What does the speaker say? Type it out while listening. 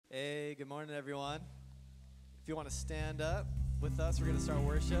Hey, good morning, everyone. If you want to stand up with us, we're going to start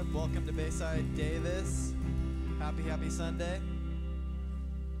worship. Welcome to Bayside Davis. Happy Sunday.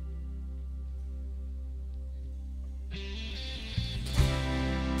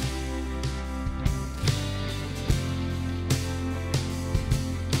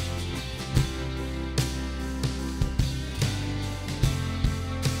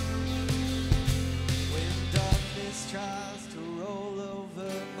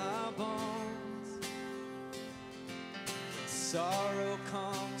 Sorrow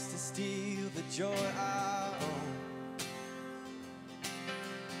comes to steal the joy I own.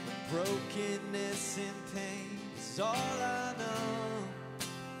 When brokenness and pain is all I know,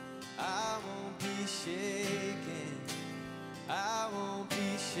 I won't be shaken. I won't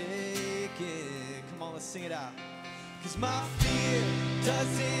be shaken. Come on, let's sing it out. 'Cause my fear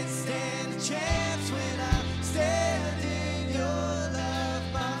doesn't stand a chance when I stand in your love.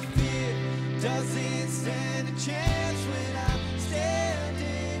 My fear doesn't stand a chance when I stand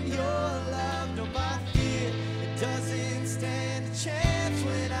in your love. No, my fear, it doesn't stand a chance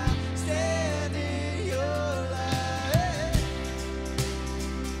when I stand in your love.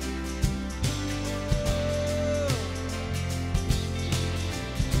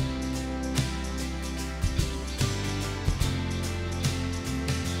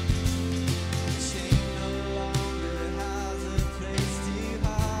 Shame no longer has a place to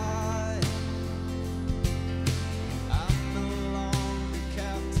hide. I'm no longer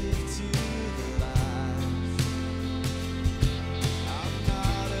captive to the lies. I'm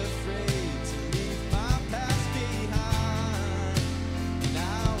not afraid to leave my past behind. And I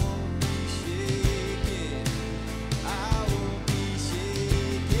won't be shaken. I won't be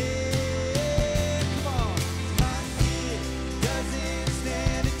shaken. Come on. My fear doesn't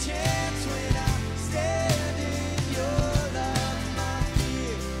stand a chance when I stand in your love. My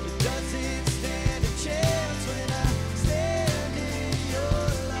fear, it doesn't stand a chance when I stand in your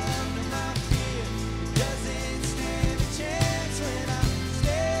love. No, my fear, it doesn't stand a chance when I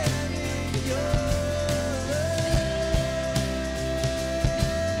stand in your love.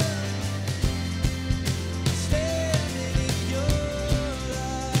 Standing in your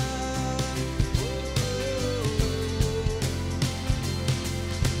love.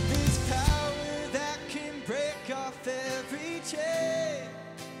 This power that can break off every chain.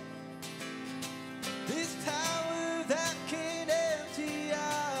 This power that can empty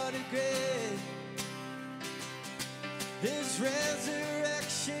out a grave. This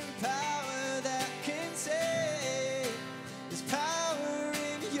resurrection power that can save. This power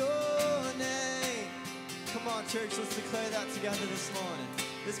in your name. Come on, church, let's declare that together this morning.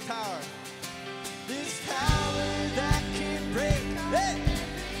 This power. This power that can break. Hey!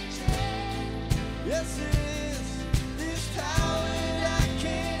 Yes, it is. This power that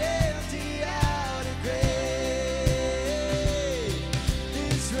can empty out a grave.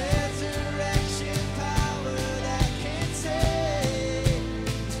 This resurrection power that can save.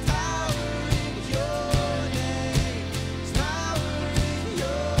 This power in your name. This power in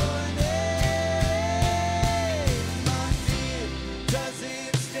your name. My fear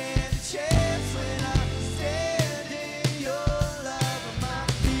doesn't stand a chance when I stand in your love. My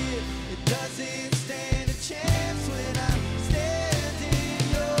fear, it doesn't stand a chance when I stand in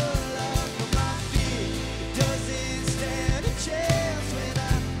your love. My fear, it doesn't stand a chance when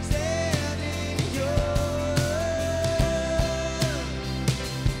I stand in your love.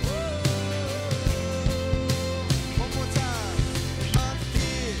 One more time. My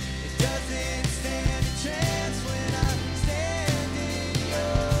fear, it doesn't stand a chance when I stand in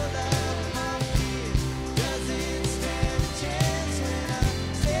your love. My fear doesn't stand a chance when I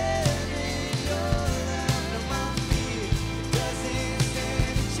stand in your love. No, my fear doesn't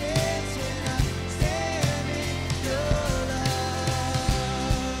stand a chance when I stand in your love.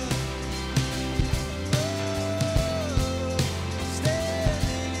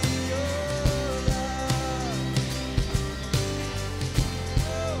 Standing in your love.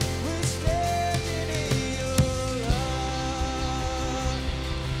 We're standing in your love.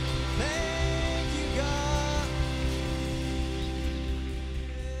 Thank you, God.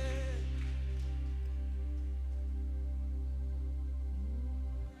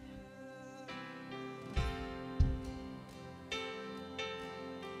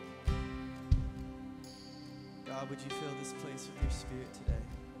 God, would you fill this place with your spirit today?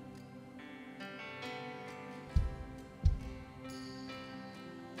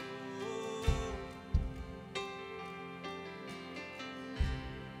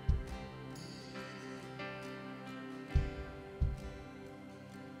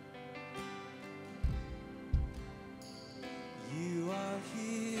 You are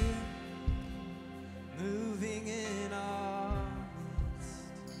here.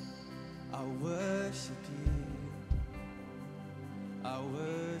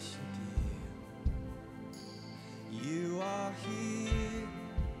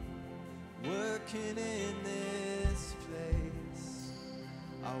 working in this place.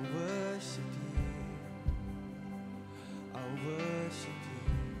 I worship you. I worship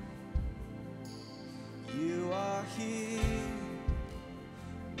you. You are here,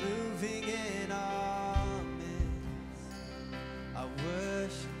 moving in our midst. I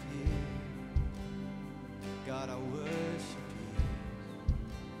worship you. God, I worship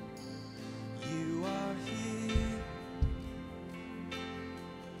you. You are here,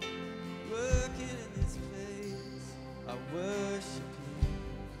 working in this place. I worship you.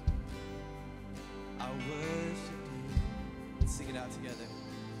 I worship you. Let's sing it out together.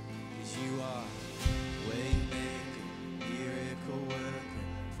 'Cause you are way maker, miracle worker,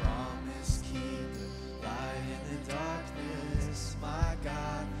 promise keeper, light in the darkness. My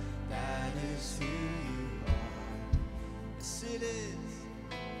God, that is who you are. Yes, it is.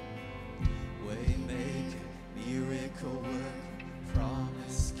 Way maker, miracle worker,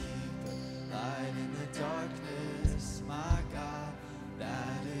 promise keeper, light in the darkness. My God,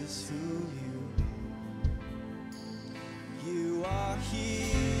 that is who you are. You are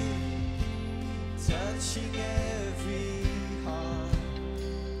here, touching every heart.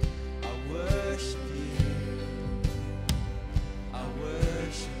 I worship you. I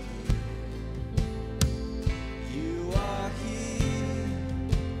worship you. You are here,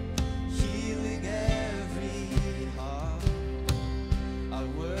 healing every heart. I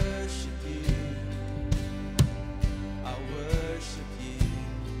worship you. I worship you.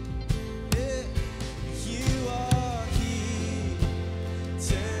 Yeah. You are here,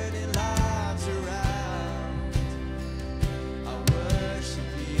 turning lives around. I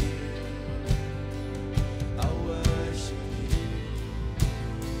worship you. I worship you.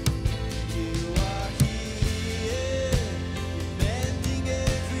 You are here, mending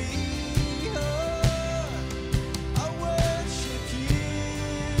every heart. I worship you.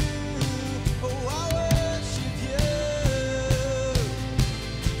 Oh, I worship you.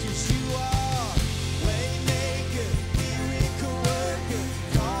 'Cause you are waymaker, miracle worker,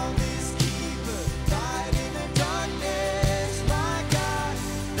 promise keeper, light in the darkness. My God,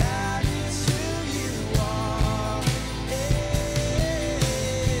 that is who you are.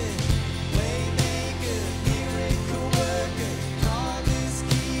 Waymaker, miracle worker, promise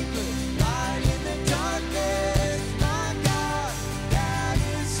keeper, light in the darkness. My God, that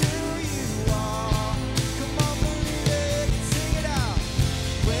is who you are. Come on, believe it, sing it out.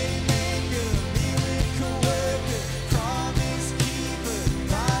 Waymaker, miracle worker, promise keeper,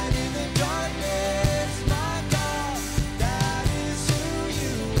 light in the darkness. My God, that is who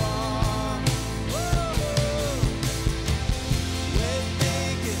you are.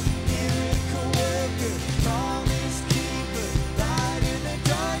 Waymaker, miracle worker, promise keeper, light in the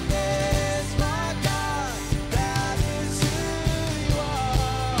darkness. My God, that is who you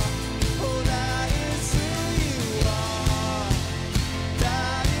are. Oh, that is who you are.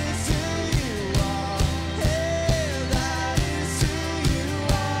 That is who you are. Hey, that is who you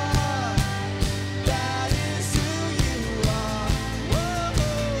are. That is who you are. Whoa,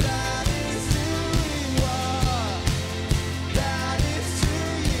 that is who you are. That is who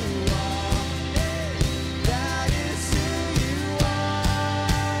you are. Hey, that is who you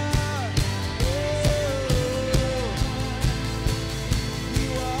are.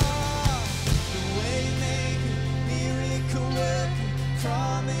 You are the waymaker, miracle worker,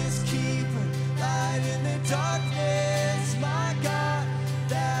 promise keeper, light in the darkness. My God,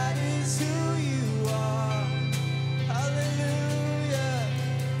 that is who you are. Hallelujah.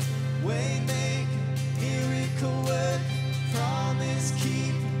 Waymaker, miracle worker, promise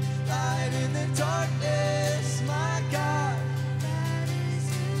keeper, light in the darkness. My God, that is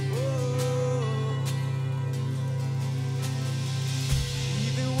who.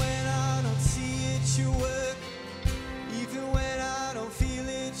 Even when I don't see it, you work. Even when I don't feel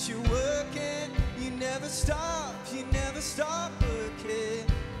it, you're working. You never stop working.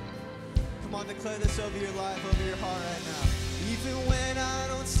 Come on, declare this over your life, over your heart right now. Even when I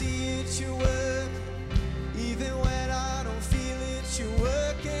don't see it, you work. Even when I don't feel it, you're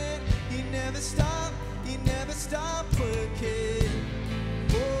working. You never stop working.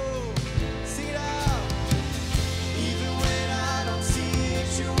 Oh, sing it out. Even when I don't see it,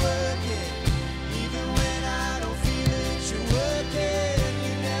 you're working. Even when I don't feel it, you're working.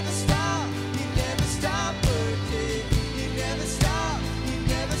 You never stop working. You never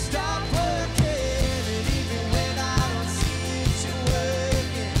stop working. And even when I don't see it, you're working.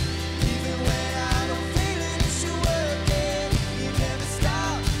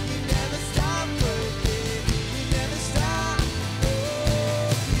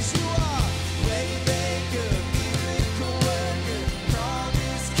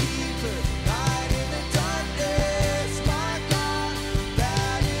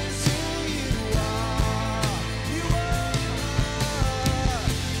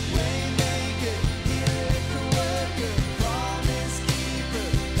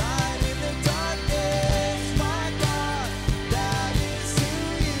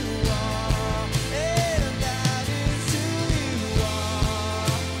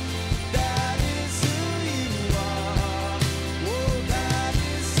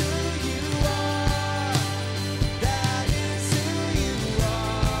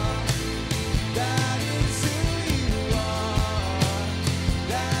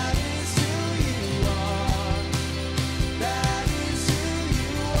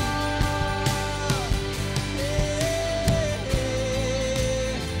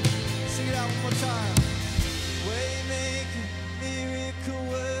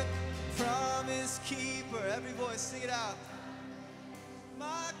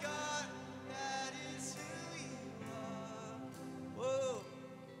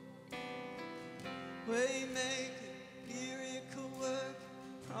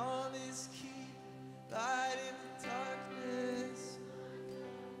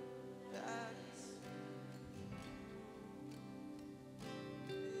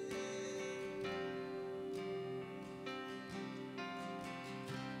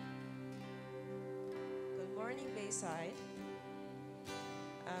 Bayside.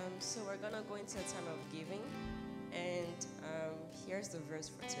 So we're gonna go into a time of giving, and here's the verse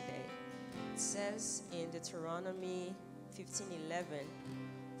for today. It says in Deuteronomy 15:11,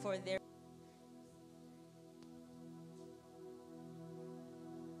 "For there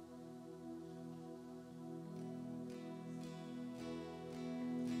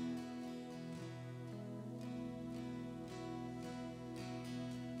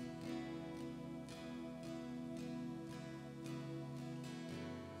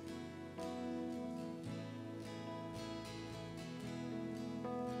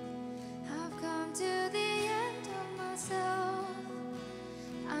I've come to the end of myself.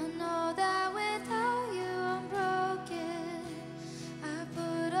 I know that without you I'm broken. I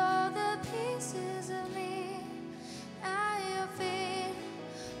put all the pieces of me at your feet.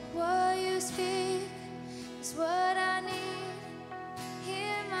 What you speak is what I need.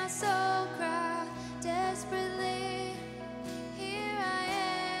 Hear my soul cry desperately. Here I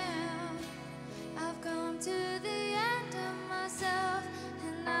am. I've come to the end of myself,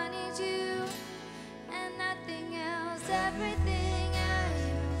 and I need you and nothing else. Everything at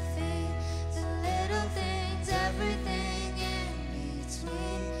your feet, the little things, everything in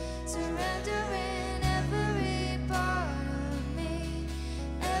between. Surrendering every part of me.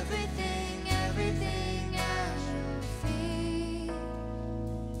 Everything, everything at your feet.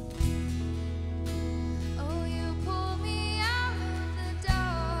 Oh, you pull me out of the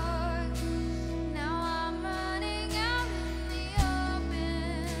dark. Now I'm running out in the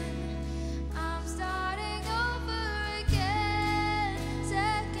open. I'm starting over again.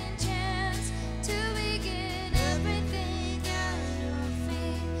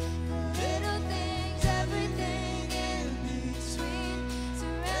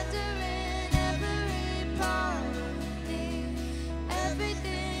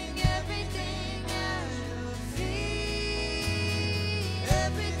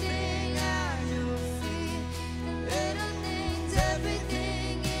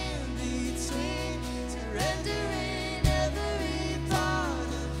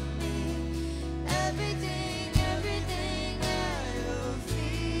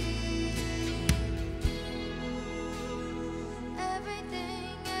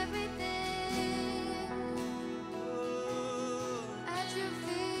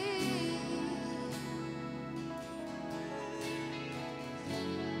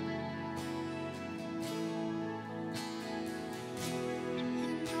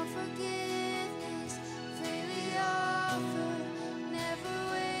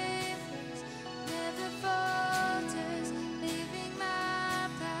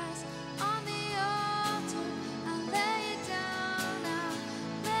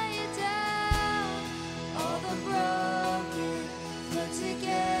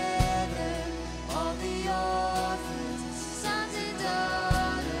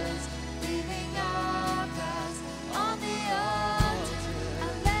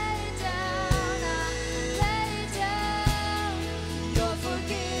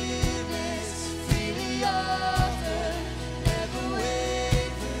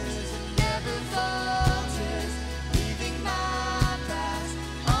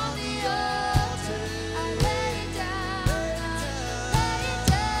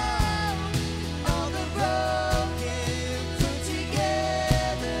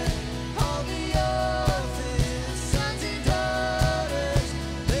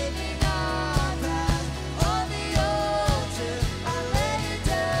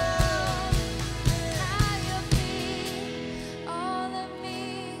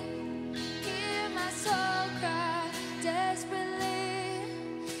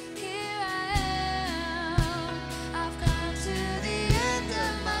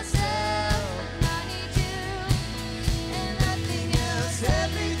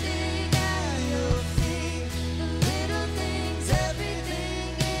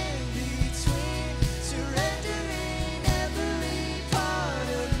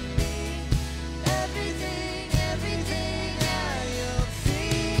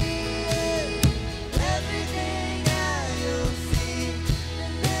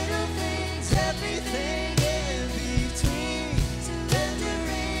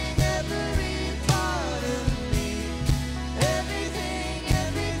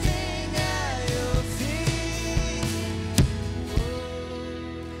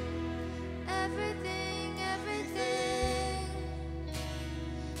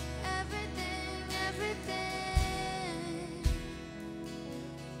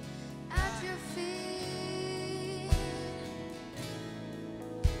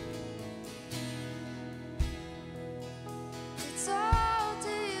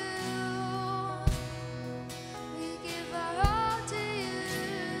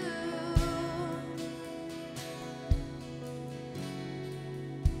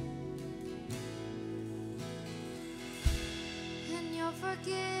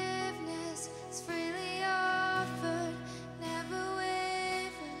 forgiveness is freely offered, never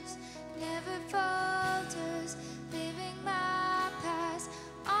wavers, never falters, leaving my past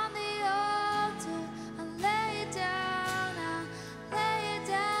on the altar. I lay it down, I lay it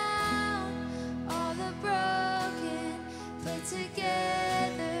down, all the broken put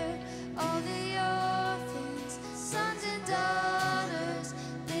together, all the orphans, sons and daughters,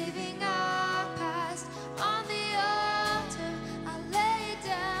 leaving our past on the altar. I lay it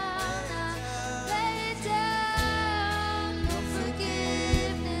down, I lay it down. No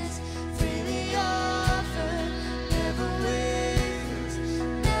forgiveness, freely offered, never wavers,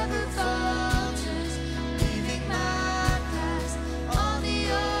 never falters, leaving my past on the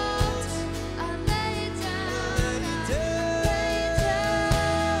altar. I lay it down, I lay it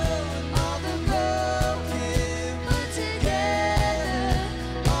down. All the broken put together,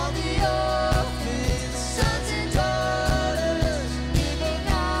 all the orphans, sons and daughters, leaving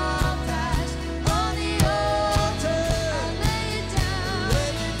our past on the altar. I lay it down,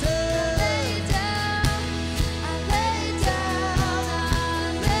 I lay it down, I lay it down,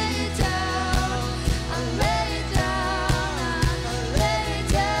 I lay it down, I lay it down, I lay it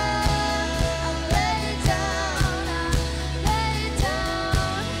down, I lay it down, I lay it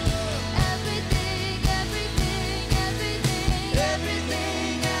down. Everything, everything, everything,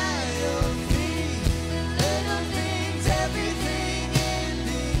 everything at your feet. The little things, everything in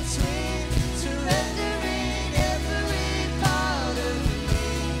between. Surrendering every part of me.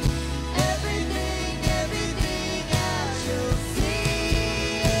 Everything, everything at your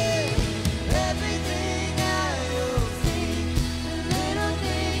feet. Everything at your feet. The little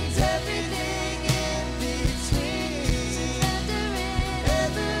things, everything in between. Surrendering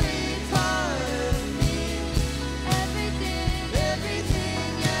every part of me. Everything,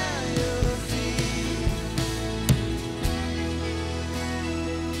 everything at your feet.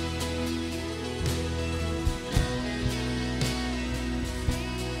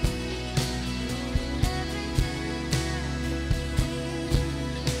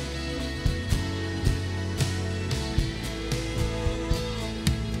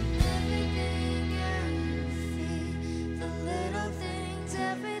 Everything at your feet, the little things,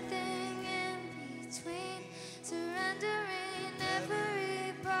 everything in between, surrendering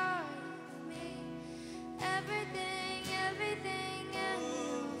every part of me. Everything, everything at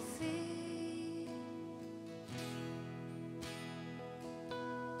your feet.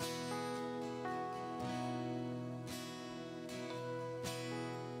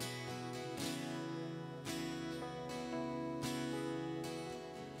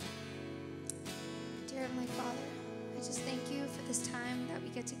 Dear Heavenly Father, I just thank you for this time that we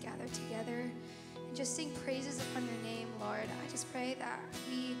get to gather together and just sing praises upon your name, Lord. I just pray that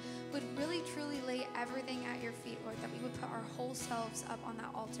we would really truly lay everything at your feet, Lord, that we would put our whole selves up on that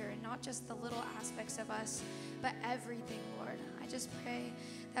altar and not just the little aspects of us, but everything, Lord. I just pray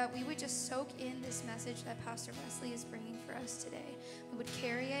that we would just soak in this message that Pastor Wesley is bringing for us today. We would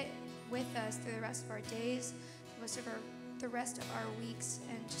carry it with us through the rest of our days, the rest of our weeks,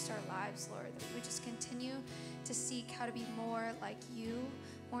 and just our lives, Lord, that we would just continue to seek how to be more like you,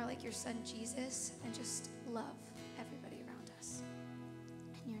 more like your son Jesus, and just love everybody around us.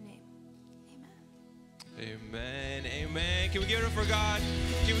 In your name, amen. Amen. Amen. Can we give it up for God?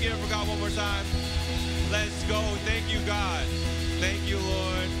 Can we give it up for God one more time? Let's go. Thank you, God. Thank you,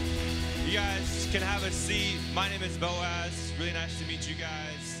 Lord. You guys can have a seat. My name is Boaz. Really nice to meet you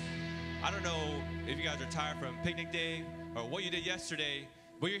guys. I don't know if you guys are tired from picnic day or what you did yesterday,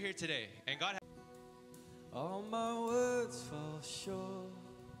 but you're here today. And God All my words fall short.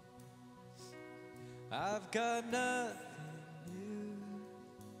 I've got nothing new.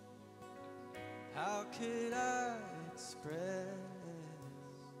 How could I express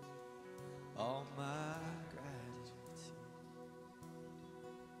all my gratitude?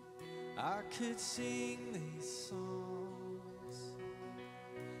 I could sing these songs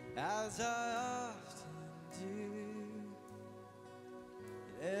as I often do.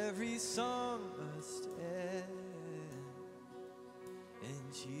 Every song must end,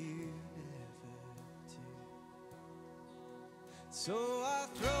 and you never do. So I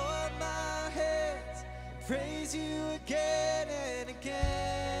throw up my hands and praise you again and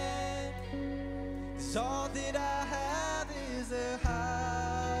again. 'Cause all that I have is a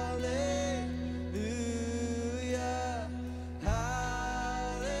hallelujah,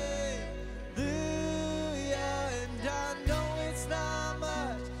 hallelujah. And I know it's not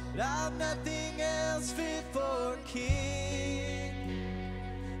much, but I've nothing else fit for a king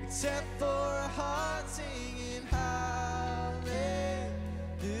except for a heart singing hallelujah,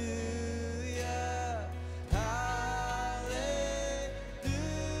 hallelujah.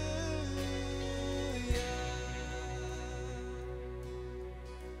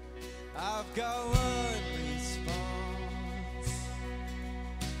 I've got one response.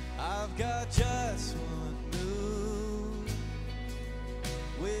 I've got just one move.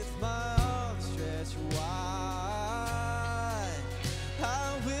 With my arms stretched wide,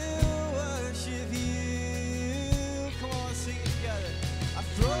 I will worship you. Come on, sing it together. I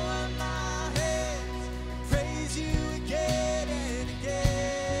throw up my hands and praise you again and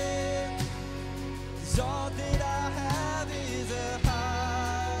again. 'Cause all that I have is a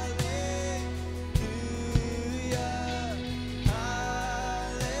hallelujah, hallelujah.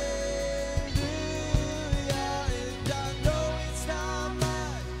 And I know it's not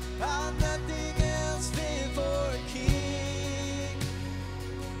much, I'm nothing else fit for a king,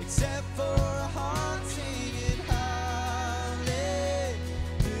 except for a heart singing hallelujah,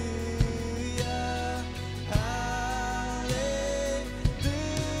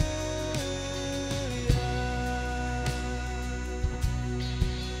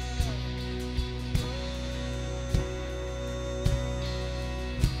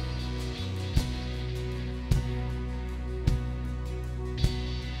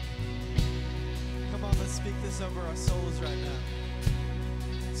 Come on, let's speak this over our souls right now.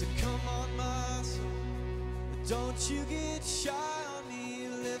 So come on, my soul, don't you get shy on me,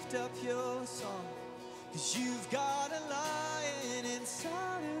 lift up your song. 'Cause you've got a lion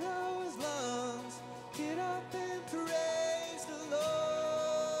inside of those lungs. Get up and praise the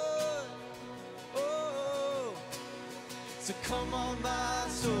Lord. Oh, so come on, my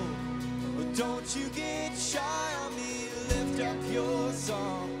soul, don't you get shy on me, lift up your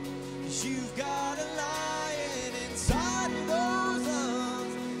song. 'Cause you've got a lion inside of those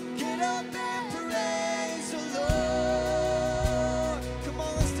lungs. Get up and praise the Lord. Come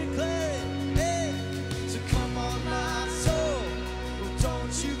on, let's declare it. Hey, so come on, my soul,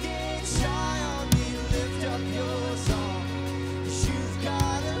 don't you get shy on me, lift up your song. 'Cause you've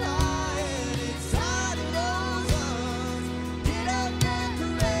got a lion inside of those lungs. Get up and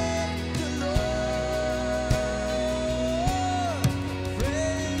praise the Lord.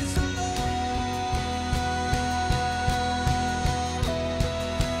 Praise the Lord.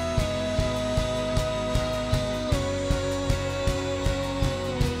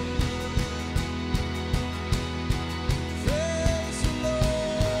 Praise the Lord.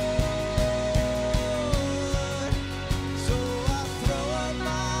 So I throw up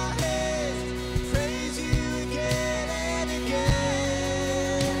my hands, praise you again and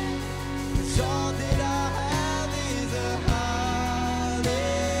again. 'Cause all that I have is a hallelujah,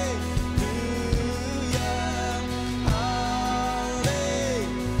 hallelujah.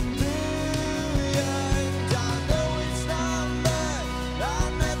 And I know it's not much,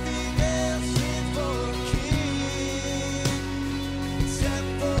 I'm nothing else fit for a king, except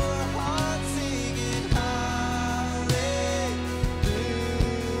for a heart singing hallelujah,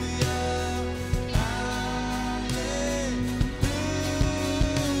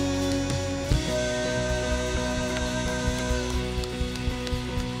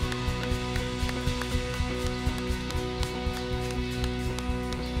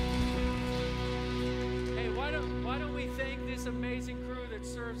 Hey, why don't we thank this amazing crew that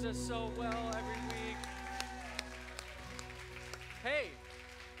serves us so well every week? Hey,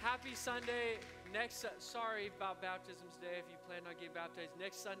 happy Sunday. Sorry about baptisms day. If you plan on getting baptized,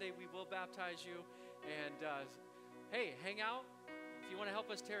 next Sunday we will baptize you. And hey, hang out. If you want to help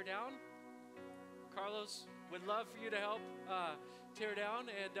us tear down, Carlos would love for you to help tear down.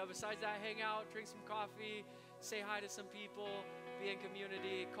 And besides that, hang out, drink some coffee, say hi to some people, be in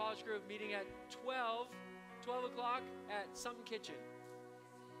community. College group meeting at 12 o'clock at some kitchen.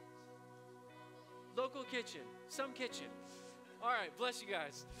 Local kitchen, some kitchen. All right, bless you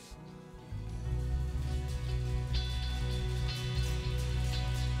guys.